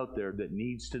world out there that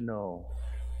needs to know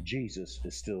Jesus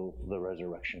is still the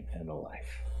resurrection and the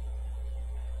life.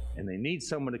 And they need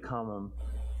someone to come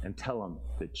and tell them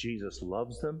that Jesus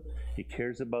loves them, he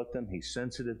cares about them, he's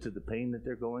sensitive to the pain that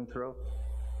they're going through,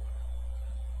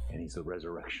 and he's the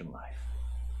resurrection life.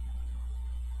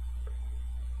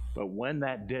 But when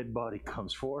that dead body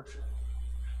comes forth,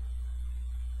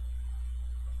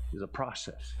 there's a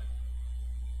process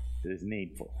that is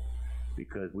needful,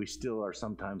 because we still are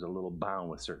sometimes a little bound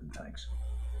with certain things.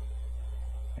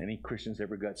 Any Christians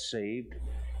ever got saved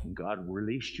and God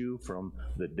released you from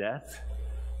the death,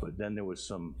 but then there was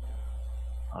some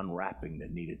unwrapping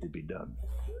that needed to be done?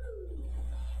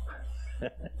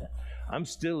 I'm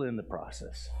still in the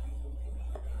process.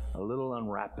 A little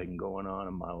unwrapping going on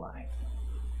in my life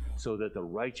so that the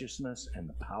righteousness and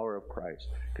the power of Christ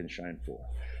can shine forth.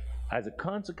 As a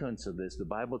consequence of this, the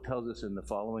Bible tells us in the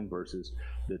following verses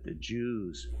that the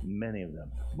Jews, many of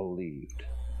them, believed.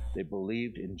 They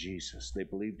believed in Jesus. They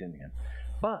believed in him.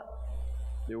 But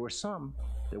there were some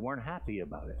that weren't happy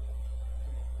about it.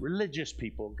 Religious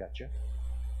people, gotcha.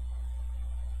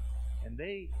 And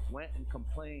they went and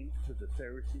complained to the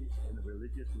Pharisees and the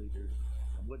religious leaders.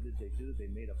 And what did they do? They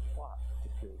made a plot to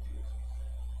kill Jesus.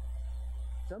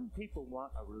 Some people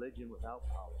want a religion without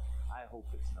power. I hope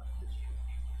it's not this church.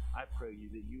 I pray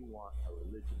you that you want a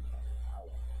religion of the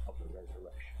power of the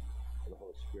resurrection of the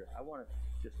Holy Spirit. I want to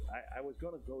I was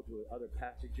going to go to other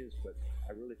passages, but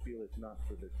I really feel it's not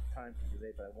for the time for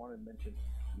today. But I want to mention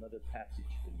another passage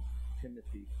in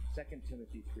Timothy, 2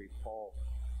 Timothy 3. Paul,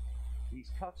 he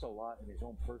talks a lot in his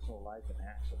own personal life and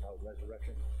Acts about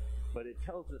resurrection, but it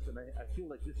tells us, and I feel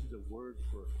like this is a word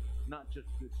for not just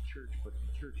this church, but the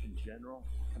church in general.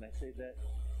 Can I say that?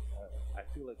 I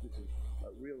feel like this is,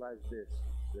 realize this,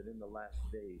 that in the last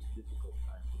days, difficult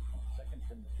times will come. 2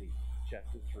 Timothy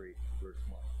chapter 3, verse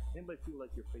 1. Anybody feel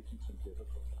like you're facing some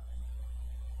difficult times?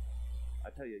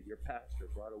 I tell you, your pastor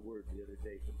brought a word the other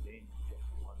day from James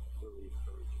chapter 1 that really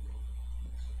encouraged me.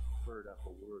 Spurred up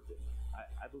a word that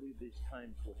I believe these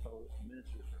times where fellow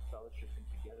ministers are fellowshipping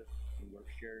together and we're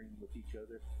sharing with each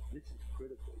other. This is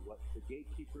critical. What the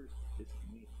gatekeepers, this to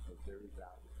me, are very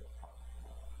valuable.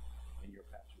 And your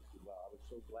pastors as well. I was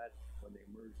so glad when they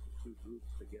merged the two groups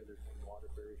together from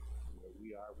Waterbury, where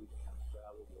we are, we can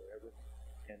travel wherever.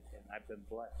 And I've been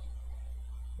blessed.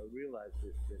 But realize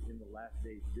this, that in the last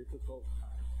days, difficult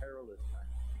times, perilous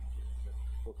times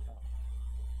will come.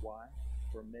 Why?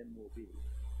 For men will be.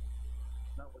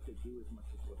 It's not what they do as much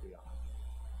as what they are.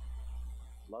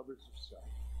 Lovers of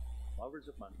self, lovers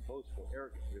of money, boastful,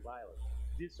 arrogant, revilers,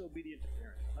 disobedient to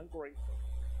parents, ungrateful.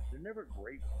 They're never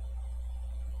grateful.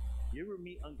 You ever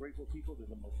meet ungrateful people? They're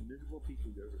the most miserable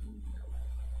people you ever meet in your life.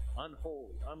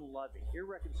 Unholy, unloving,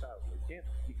 irreconcilable.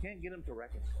 You can't get them to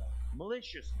reconcile.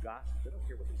 Malicious gossip. They don't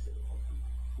care what they say about you.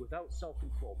 Without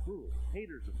self-control, brutal,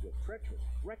 haters of good, treacherous,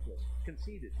 reckless,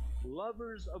 conceited,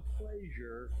 lovers of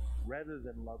pleasure rather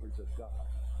than lovers of God,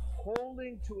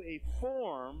 holding to a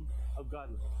form of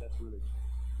godliness. That's religion.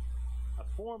 A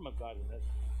form of godliness,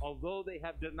 although they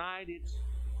have denied its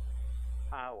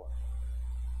power.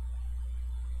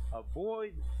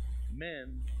 Avoid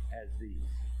men as these.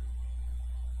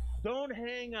 Don't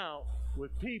hang out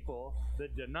with people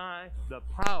that deny the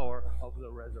power of the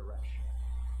resurrection.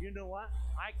 You know what?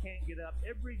 I can't get up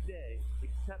every day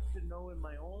except to know in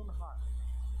my own heart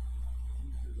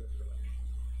He's the resurrection.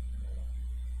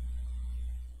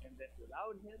 And that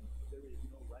without Him, there is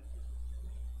no righteousness in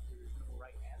me. There is no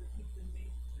right attitude in me.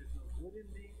 There's no good in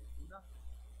me. Nothing.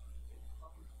 It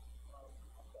comes from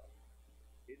above.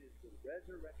 It is the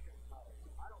resurrection power.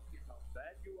 I don't care how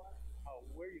bad you are,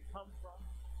 where you come from.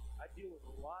 I deal with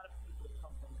a lot of people that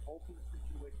come from hopeless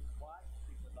situations. Why?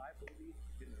 Because I believe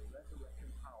in the resurrection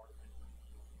power of Jesus.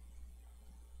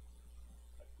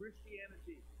 A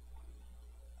Christianity,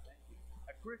 thank you,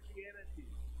 a Christianity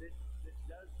that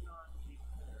does not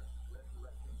declare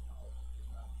resurrection power is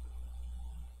not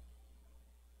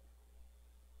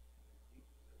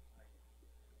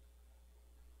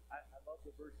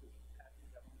love the verses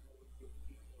passage that we know with good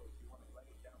people. If you want to write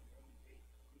it down, Romans 8,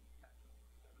 passage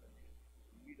 7 and 8, you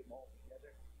can read them all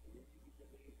together. And when you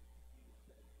believe, Jesus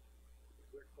said,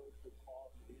 we're told to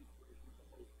Paul the inspiration of the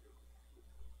Holy Spirit, the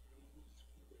same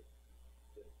Spirit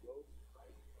that rose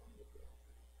Christ from the dead.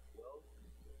 Well,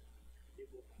 it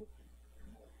will quicken your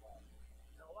mortal body.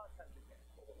 Now, a lot of times you can't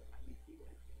hold it. I mean, feel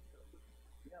it.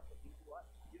 Yeah, but you know what?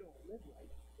 You don't live right.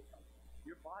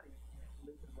 Your body can't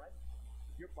live in right.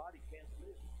 Your body can't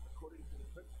live according to the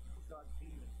principles of God's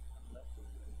kingdom unless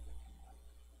it's right.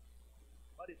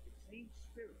 But if the same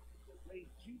Spirit that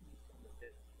raised Jesus from the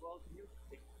dead dwells in you,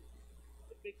 it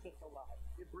makes us alive.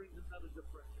 It brings us out of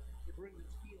depression. It brings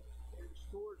us healing. It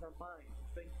restores our mind to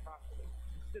think properly.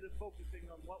 Instead of focusing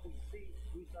on what we see,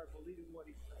 we start believing what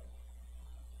He says.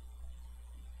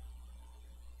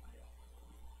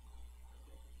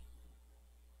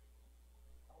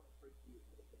 I want to pray for you a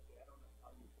little bit. I don't know how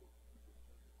you feel.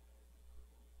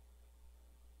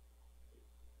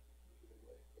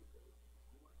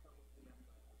 You want to come with me? I'm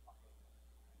going to talk about it.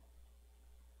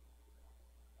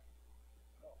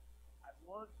 No. I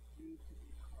want you to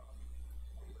become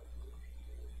a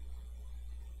revolutionary.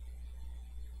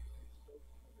 It's so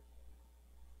beautiful.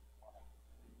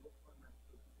 When you look on that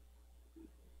person,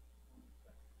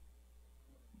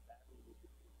 someone in battle with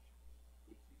addiction.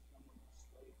 You see someone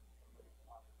enslaved to somebody's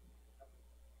poverty. And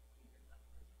you're not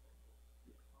respectful.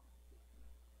 You come to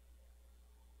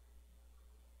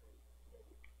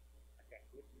I got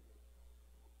good news.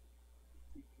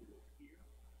 Teach you to hear.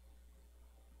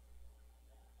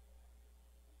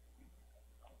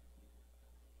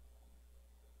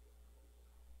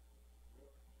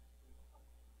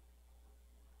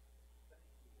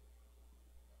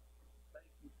 Thank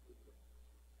you for this.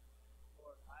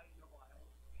 Lord, I know I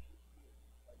only see you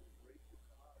by the grace of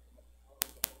God and the power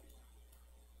of the Holy Spirit.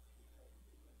 Because of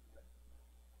the resurrection.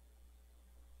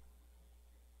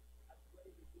 I pray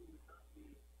that we would not be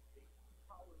a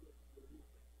powerless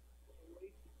believer. The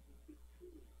oasis would be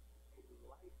truly a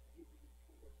life-giving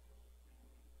force.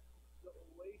 The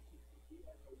oasis would be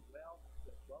as a well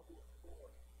that bubbles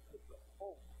forth with the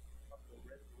hope of the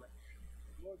resurrection.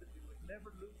 Lord, that we would never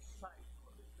lose sight.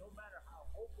 Lord, that no matter how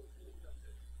hopeless it is up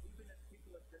there, even if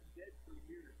people have been dead for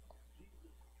years, Jesus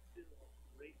still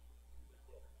raises from the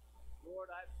dead.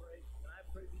 Lord, I pray, and I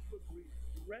pray that you would breathe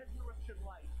resurrection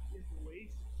life into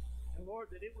Oasis. And Lord,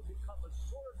 that it would become a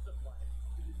source of life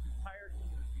to this entire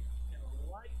community. And a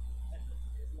light as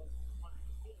it was on a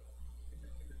hill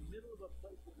in the middle of a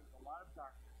place where there's a lot of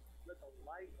darkness. Let the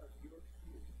light of your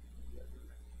Spirit and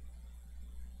resurrection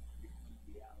become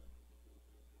reality.